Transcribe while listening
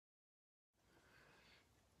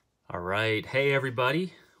All right. Hey,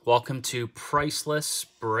 everybody. Welcome to Priceless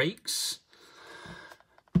Breaks.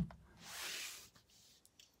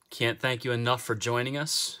 Can't thank you enough for joining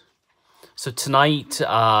us. So tonight,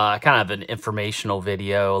 kind of an informational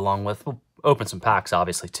video along with, we'll open some packs,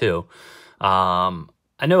 obviously, too. I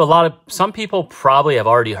know some people probably have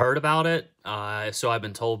already heard about it. So I've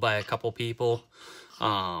been told by a couple people.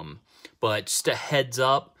 But just a heads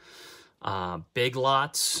up, Big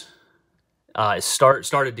Lots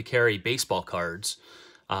started to carry baseball cards.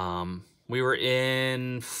 We were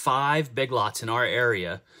in 5 Big Lots in our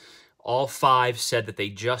area. All 5 said that they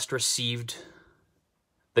just received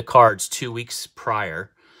the cards 2 weeks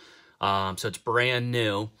prior. So it's brand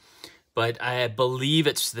new. But I believe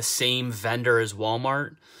it's the same vendor as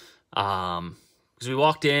Walmart. Because we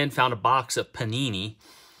walked in, found a box of Panini.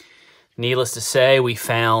 Needless to say, we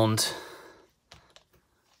found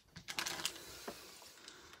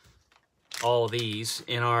all of these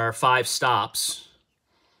in our 5 stops.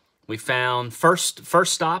 We found first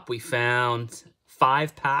stop, we found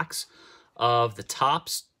 5 packs of the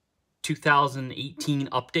Topps 2018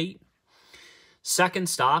 update. Second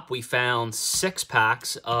stop, we found 6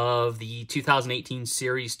 packs of the 2018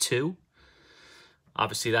 Series 2.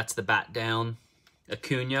 Obviously, that's the bat down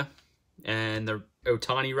Acuna and the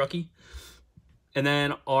Ohtani rookie. And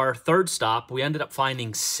then our third stop, we ended up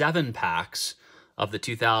finding 7 packs of the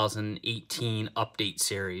 2018 update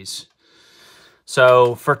series.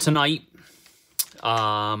 So for tonight,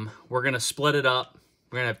 we're going to split it up.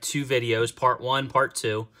 We're going to have 2 videos, part 1, part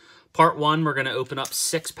 2. Part 1, we're going to open up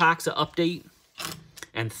 6 packs of update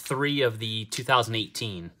and 3 of the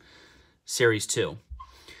 2018 Series 2.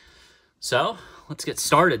 So let's get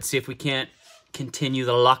started, see if we can't continue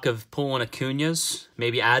the luck of pulling Acunas,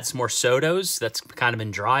 maybe add some more Sotos. That's kind of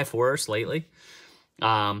been dry for us lately.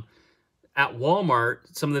 At Walmart,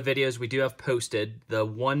 some of the videos we do have posted, the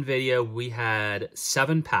one video we had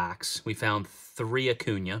 7 packs. We found 3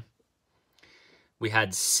 Acuna. We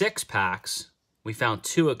had 6 packs. We found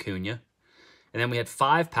 2 Acuna. And then we had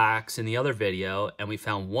 5 packs in the other video, and we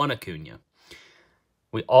found 1 Acuna.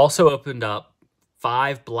 We also opened up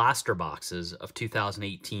 5 blaster boxes of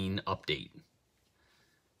 2018 update.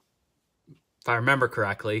 If I remember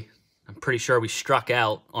correctly, I'm pretty sure we struck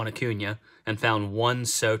out on Acuna and found 1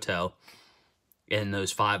 Soto in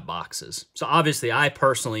those 5 boxes. So obviously, I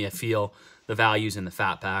personally feel the value's in the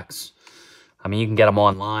fat packs. I mean, you can get them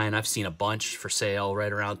online. I've seen a bunch for sale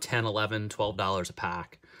right around $10, $11, $12 a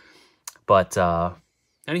pack. But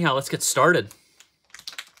anyhow, let's get started.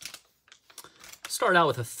 Start out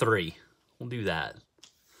with a 3. We'll do that.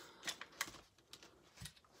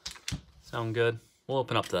 Sound good? We'll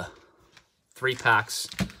open up the 3 packs,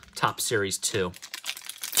 Topps Series 2.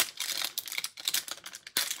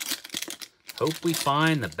 Hope we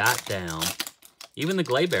find the bat down. Even the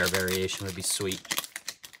Gleyber variation would be sweet.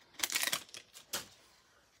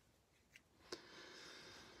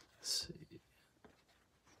 Let's see.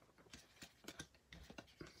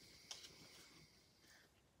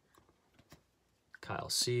 Kyle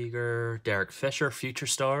Seager, Derek Fisher, Future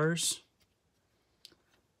Stars.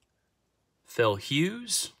 Phil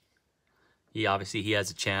Hughes. He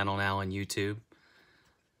has a channel now on YouTube.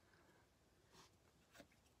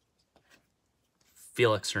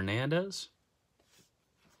 Felix Hernandez,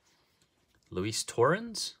 Luis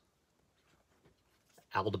Torrens,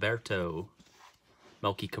 Alberto,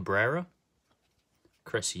 Melky Cabrera,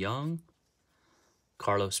 Chris Young,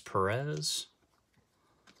 Carlos Perez.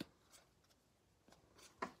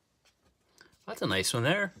 That's a nice one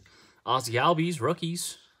there. Ozzy Albies,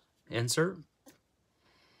 rookies, insert.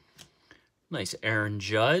 Nice Aaron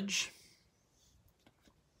Judge,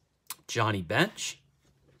 Johnny Bench,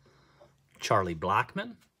 Charlie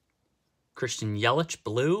Blackmon, Christian Yelich,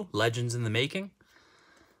 blue, legends in the making.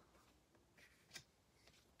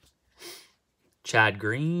 Chad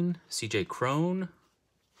Green, CJ Crone,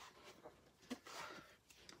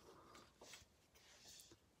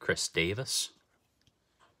 Chris Davis,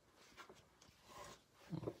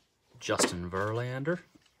 Justin Verlander,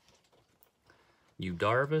 Yu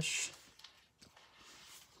Darvish,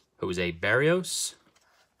 Jose Barrios,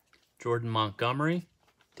 Jordan Montgomery,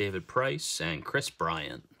 David Price, and Chris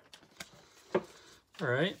Bryant. All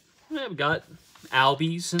right. We've got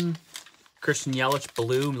Albies and Christian Yelich,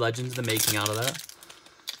 blue, legends in the making out of that.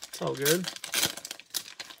 It's all good.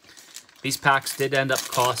 These packs did end up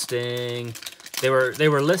costing, they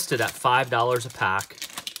were listed at $5 a pack.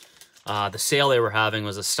 The sale they were having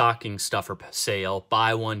was a stocking stuffer sale,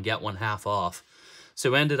 buy one, get one half off.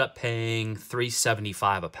 So we ended up paying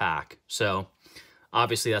 $3.75 a pack. So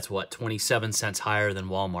obviously, that's what, 27 cents higher than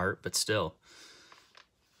Walmart, but still.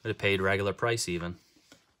 Would have paid regular price even.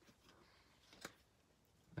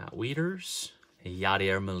 Matt Wieters,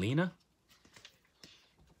 Yadier Molina,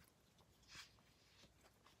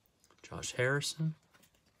 Josh Harrison,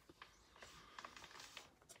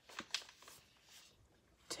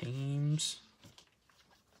 Thames,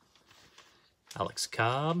 Alex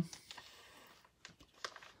Cobb,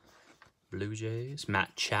 Blue Jays,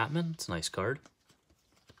 Matt Chapman, it's a nice card,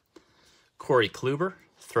 Corey Kluber,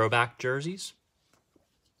 throwback jerseys,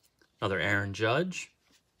 another Aaron Judge,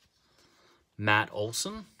 Matt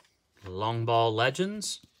Olson, long ball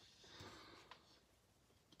legends,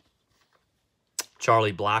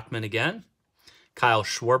 Charlie Blackmon again, Kyle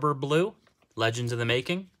Schwarber blue, legends in the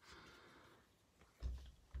making,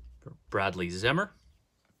 Bradley Zimmer,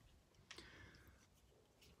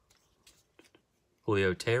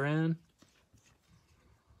 Julio Teheran,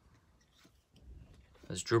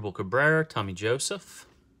 as Drupal Cabrera, Tommy Joseph,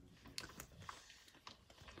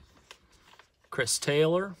 Chris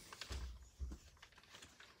Taylor.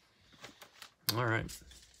 All right.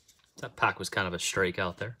 That pack was kind of a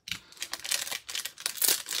strikeout there.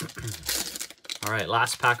 All right,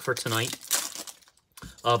 last pack for tonight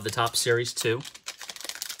of the Topps Series 2.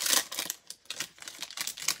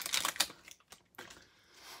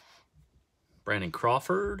 Brandon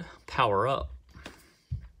Crawford, Power Up.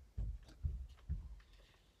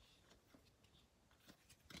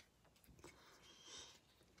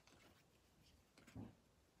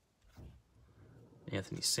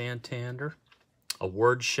 Anthony Santander.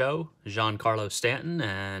 Award Show, Giancarlo Stanton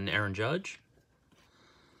and Aaron Judge.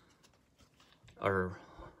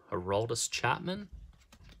 Aroldis Chapman.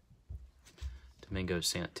 Domingo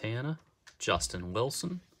Santana. Justin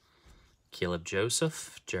Wilson. Caleb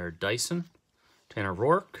Joseph. Jared Dyson. Tanner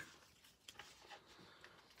Rourke.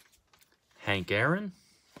 Hank Aaron.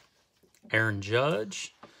 Aaron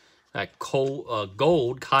Judge. That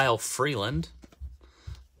gold, Kyle Freeland.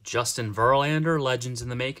 Justin Verlander, legends in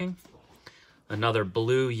the making. Another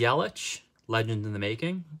blue Yelich, legend in the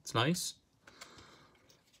making. It's nice.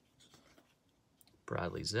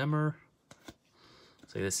 Bradley Zimmer.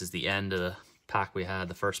 So this is the end of the pack we had,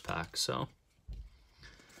 the first pack. So,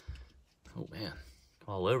 oh man,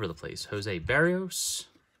 all over the place. Jose Barrios,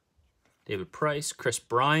 David Price, Chris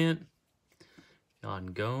Bryant,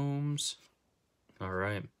 Yan Gomes. All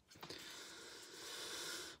right.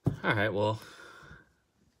 All right, well,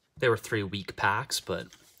 they were 3-week packs, but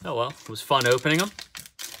oh well, it was fun opening them.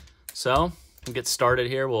 So we'll get started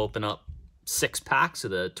here. We'll open up 6 packs of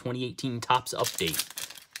the 2018 Topps Update.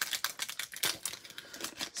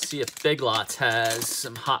 See if Big Lots has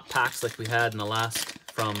some hot packs like we had in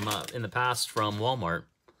the past from Walmart.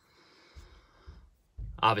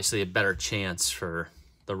 Obviously, a better chance for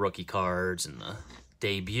the rookie cards and the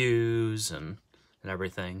debuts and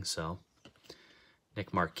everything. So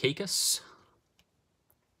Nick Markakis.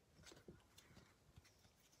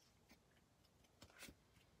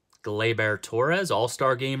 Gleyber Torres,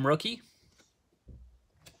 All-Star Game rookie.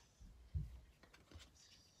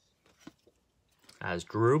 As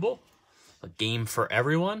Drupal, a game for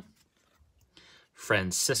everyone.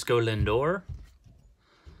 Francisco Lindor.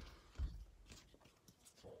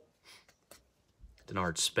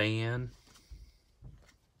 Denard Span.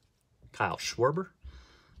 Kyle Schwarber.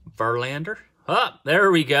 Verlander. Oh,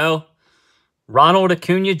 there we go. Ronald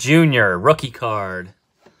Acuna Jr., rookie card.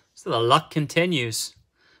 So the luck continues.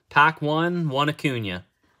 Pack 1 Acuna.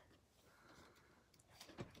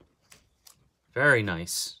 Very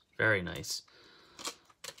nice. Very nice.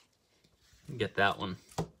 Get that one.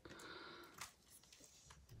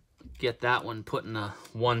 Get that one put in a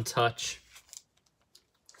one touch.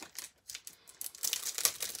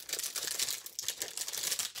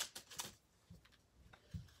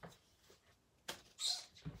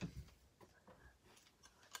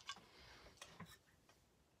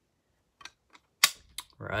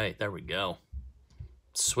 Right, there we go.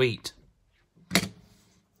 Sweet.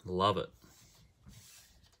 Love it.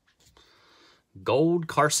 Gold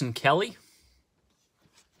Carson Kelly.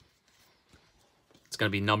 It's going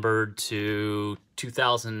to be numbered to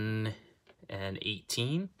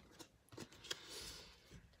 2018.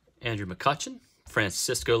 Andrew McCutchen.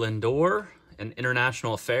 Francisco Lindor, An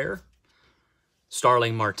International Affair.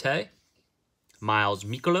 Starling Marte. Miles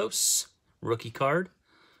Mikolas, rookie card.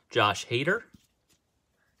 Josh Hader.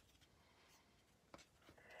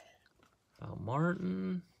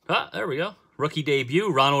 Martin. Ah, there we go. Rookie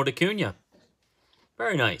debut, Ronald Acuna.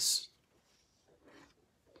 Very nice.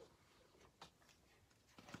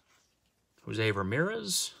 Jose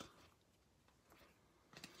Ramirez.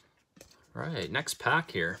 All right, next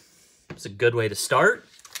pack here. It's a good way to start.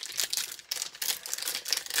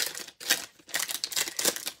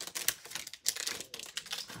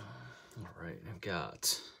 All right, I've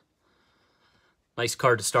got Nice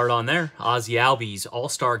card to start on there. Ozzie Albies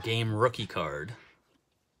All-Star Game rookie card.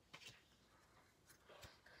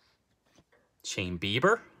 Shane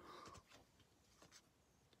Bieber.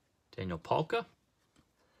 Daniel Palka.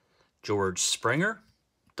 George Springer.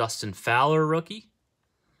 Dustin Fowler rookie.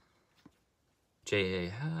 J.A.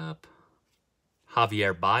 Happ.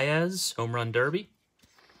 Javier Baez Home Run Derby.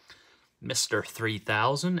 Mr.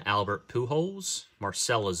 3000 Albert Pujols.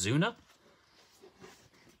 Marcell Ozuna.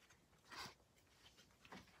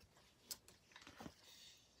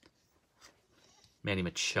 Manny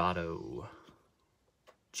Machado.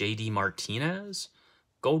 J.D. Martinez.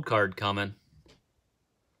 Gold card coming.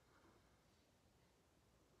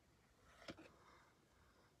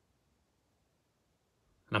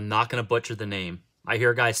 And I'm not going to butcher the name. I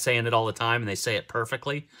hear guys saying it all the time, and they say it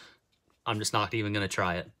perfectly. I'm just not even going to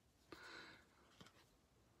try it.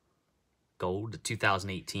 Gold to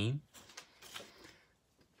 2018.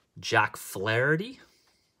 Jack Flaherty.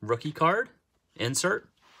 Rookie card. Insert.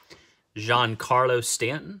 Giancarlo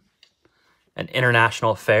Stanton. An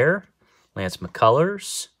International Affair. Lance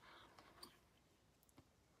McCullers.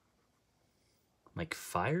 Mike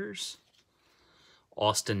Fiers.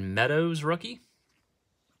 Austin Meadows rookie.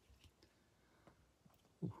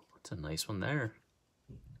 Ooh, that's a nice one there.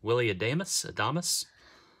 Willie Adames.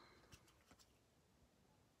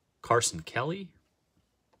 Carson Kelly.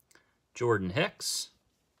 Jordan Hicks.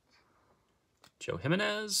 Joe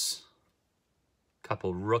Jimenez.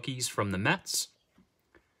 Couple rookies from the Mets.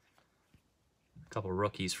 A couple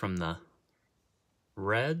rookies from the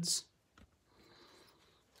Reds.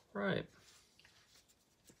 Right.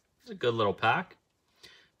 It's a good little pack.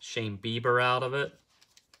 Shane Bieber out of it.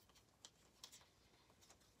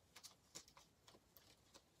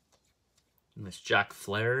 And this Jack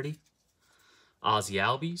Flaherty. Ozzie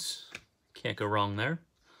Albies. Can't go wrong there.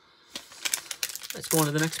 Let's go on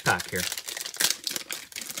to the next pack here.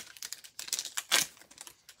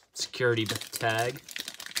 Security tag.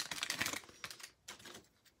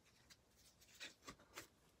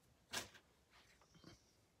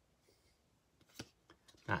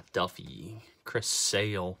 Matt Duffy. Chris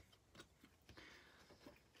Sale.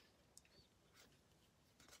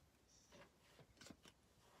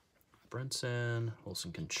 Brinson.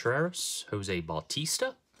 Wilson Contreras. Jose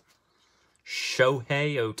Bautista.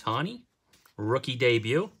 Shohei Ohtani. Rookie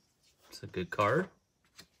debut. It's a good card.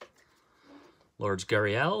 Lourdes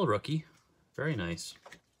Gurriel, rookie. Very nice.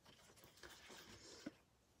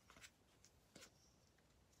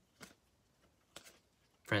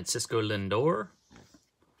 Francisco Lindor.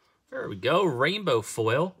 There we go. Rainbow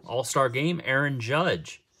foil. All-Star Game. Aaron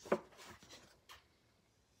Judge.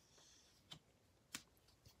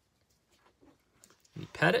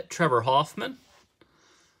 Pettit. Trevor Hoffman.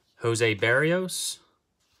 Jose Barrios.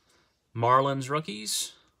 Marlins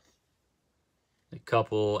rookies. A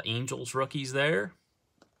couple Angels rookies there.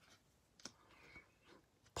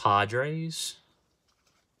 Padres.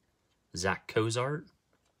 Zach Cozart.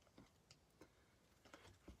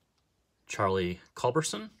 Charlie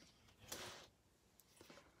Culberson.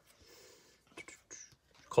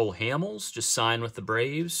 Cole Hamels just signed with the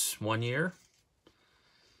Braves 1 year.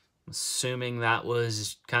 I'm assuming that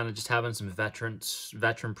was kind of just having some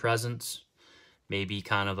veteran presence. Maybe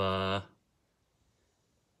kind of a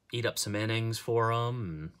eat up some innings for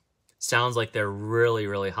them. Sounds like they're really,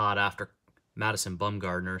 really hot after Madison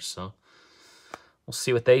Bumgarner, so we'll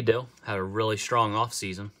see what they do. Had a really strong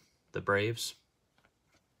offseason, the Braves.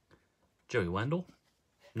 Joey Wendell.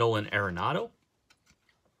 Nolan Arenado.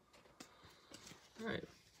 All right.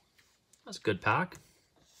 That's a good pack.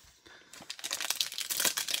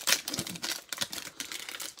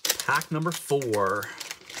 Pack number 4.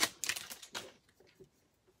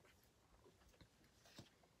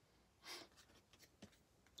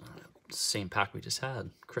 Same pack we just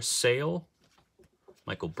had. Chris Sale.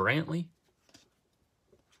 Michael Brantley.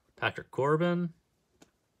 Patrick Corbin.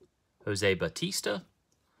 Jose Bautista.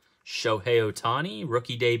 Shohei Ohtani,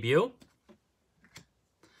 rookie debut.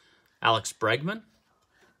 Alex Bregman.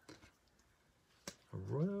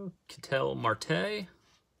 Ketel Marte.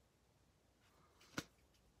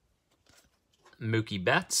 Mookie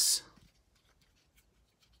Betts.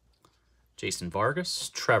 Jason Vargas.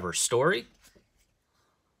 Trevor Story.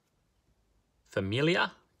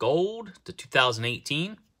 Familia. Gold to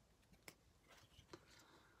 2018.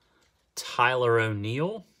 Tyler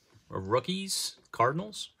O'Neill. Rookies.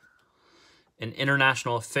 Cardinals. An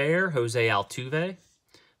International Affair. Jose Altuve.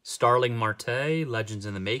 Starling Marte. Legends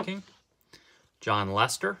in the Making. John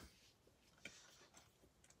Lester.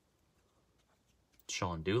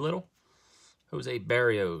 Sean Doolittle. Jose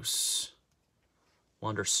Barrios.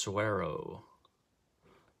 Wander Suero.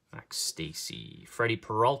 Max Stacy, Freddie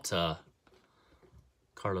Peralta,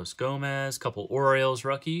 Carlos Gomez, couple Orioles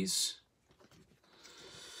rookies.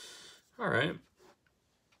 All right.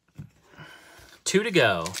 2 to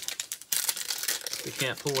go. We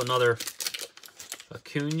can't pull another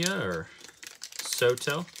Acuna or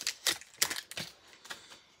Soto.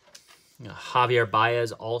 Javier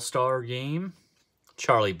Baez All-Star Game.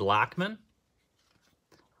 Charlie Blackmon.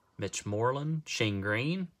 Mitch Moreland. Shane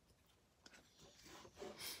Green.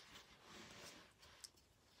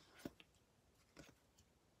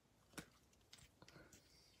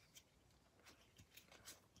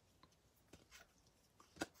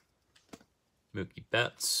 Mookie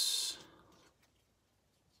Betts.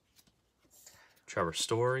 Trevor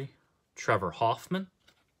Story. Trevor Hoffman.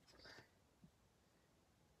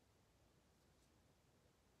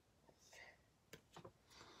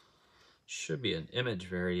 Should be an image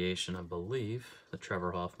variation, I believe, the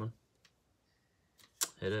Trevor Hoffman.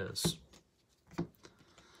 It is.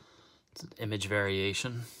 It's an image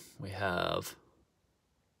variation. We have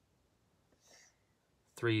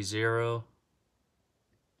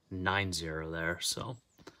 3090 there, so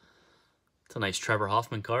it's a nice Trevor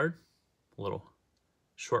Hoffman card. A little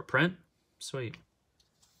short print. Sweet.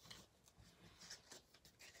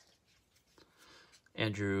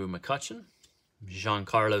 Andrew McCutchen.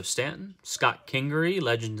 Giancarlo Stanton, Scott Kingery,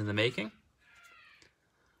 Legend in the Making,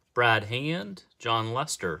 Brad Hand, John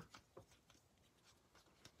Lester.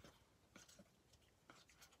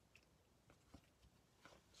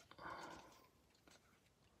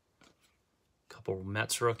 Couple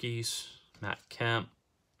Mets rookies, Matt Kemp,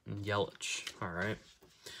 and Yelich. All right.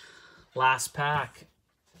 Last pack.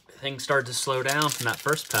 Things started to slow down from that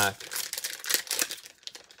first pack.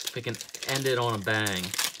 We can end it on a bang.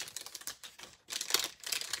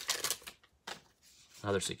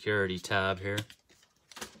 Another security tab here.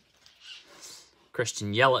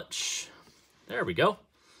 Christian Yelich. There we go.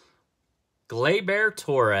 Gleyber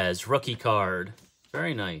Torres, rookie card.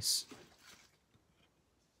 Very nice.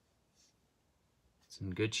 It's in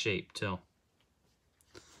good shape, too.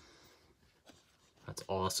 That's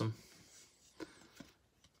awesome.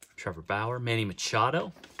 Trevor Bauer, Manny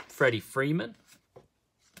Machado, Freddie Freeman,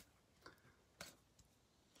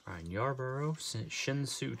 Ryan Yarborough,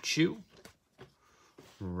 Shin-Soo Choo,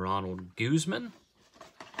 Ronald Guzman,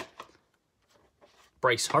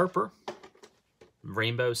 Bryce Harper,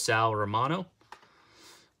 Rainbow Sal Romano,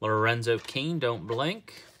 Lorenzo Cain, Don't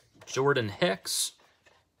Blink, Jordan Hicks,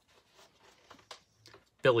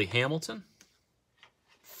 Billy Hamilton,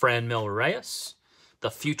 Franmil Reyes,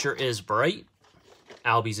 The Future is Bright,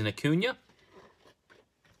 Albies and Acuna,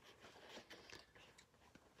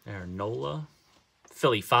 Aaron Nola,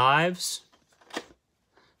 Philly Fives,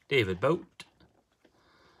 David Boat,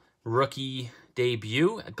 rookie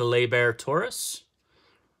debut, Gleyber Torres.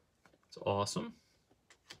 It's awesome.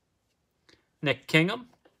 Nick Kingham,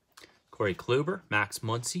 Corey Kluber, Max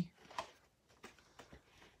Muncy,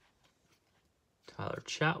 Tyler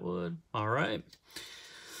Chatwood. All right.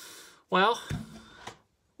 Well,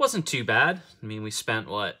 wasn't too bad. I mean, we spent,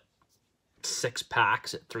 what, 6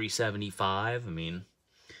 packs at $375. I mean,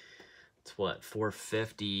 it's what,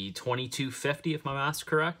 $450, $22.50 if my math's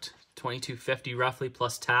correct. $22.50 roughly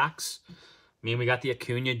plus tax. I mean, we got the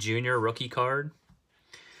Acuna Jr. rookie card.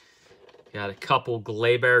 Got a couple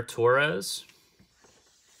Gleyber Torres.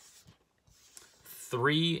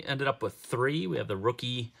 Ended up with 3. We have the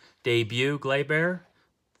rookie debut Gleyber,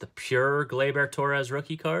 the pure Gleyber Torres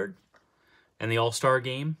rookie card, and the All-Star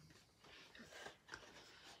Game.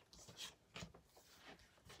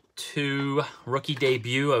 2 rookie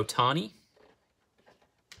debut Ohtani.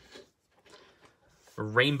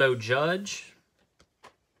 Rainbow Judge,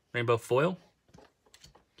 Rainbow Foil.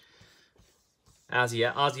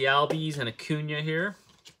 Ozzy Albies and Acuna here.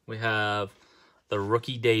 We have the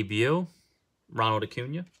rookie debut, Ronald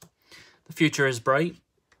Acuna. The Future is Bright.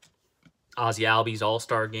 Ozzy Albies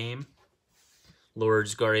All-Star Game.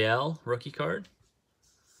 Lourdes Gurriel rookie card.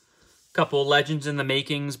 Couple Legends in the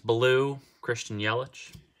Makings, Blue, Christian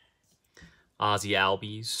Yelich. Ozzy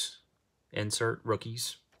Albies insert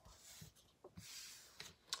rookies.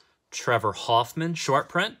 Trevor Hoffman short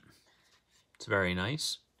print. It's very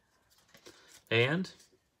nice. And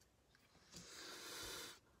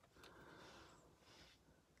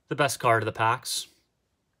the best card of the packs,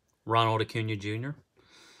 Ronald Acuna Jr.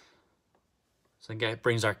 So that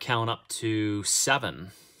brings our count up to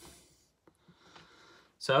 7.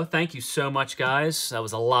 So thank you so much, guys. That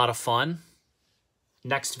was a lot of fun.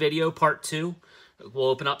 Next video, part 2, we'll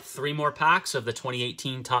open up 3 more packs of the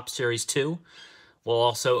 2018 Topps Series 2. We'll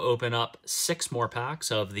also open up 6 more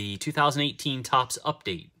packs of the 2018 Topps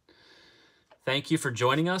Update. Thank you for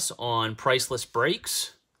joining us on Priceless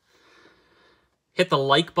Breaks. Hit the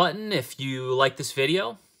like button if you like this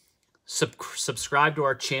video. Subscribe to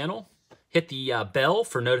our channel. Hit the bell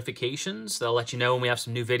for notifications. They'll let you know when we have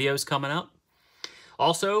some new videos coming up.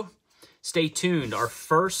 Also, stay tuned. Our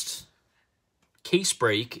first case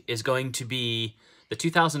break is going to be the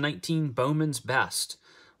 2019 Bowman's Best.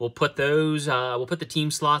 We'll put those. We'll put the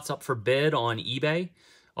team slots up for bid on eBay.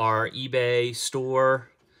 Our eBay store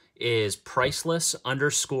is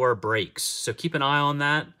priceless_breaks. So keep an eye on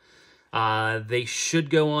that. They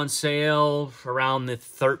should go on sale around the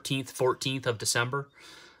 13th, 14th of December.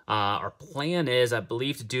 Our plan is, I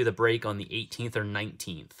believe, to do the break on the 18th or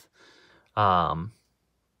 19th.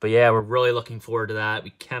 But yeah, we're really looking forward to that.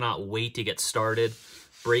 We cannot wait to get started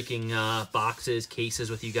breaking boxes,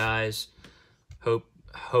 cases with you guys.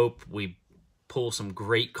 Hope we pull some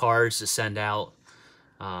great cards to send out.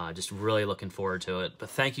 Just really looking forward to it. But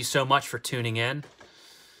thank you so much for tuning in.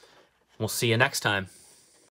 We'll see you next time.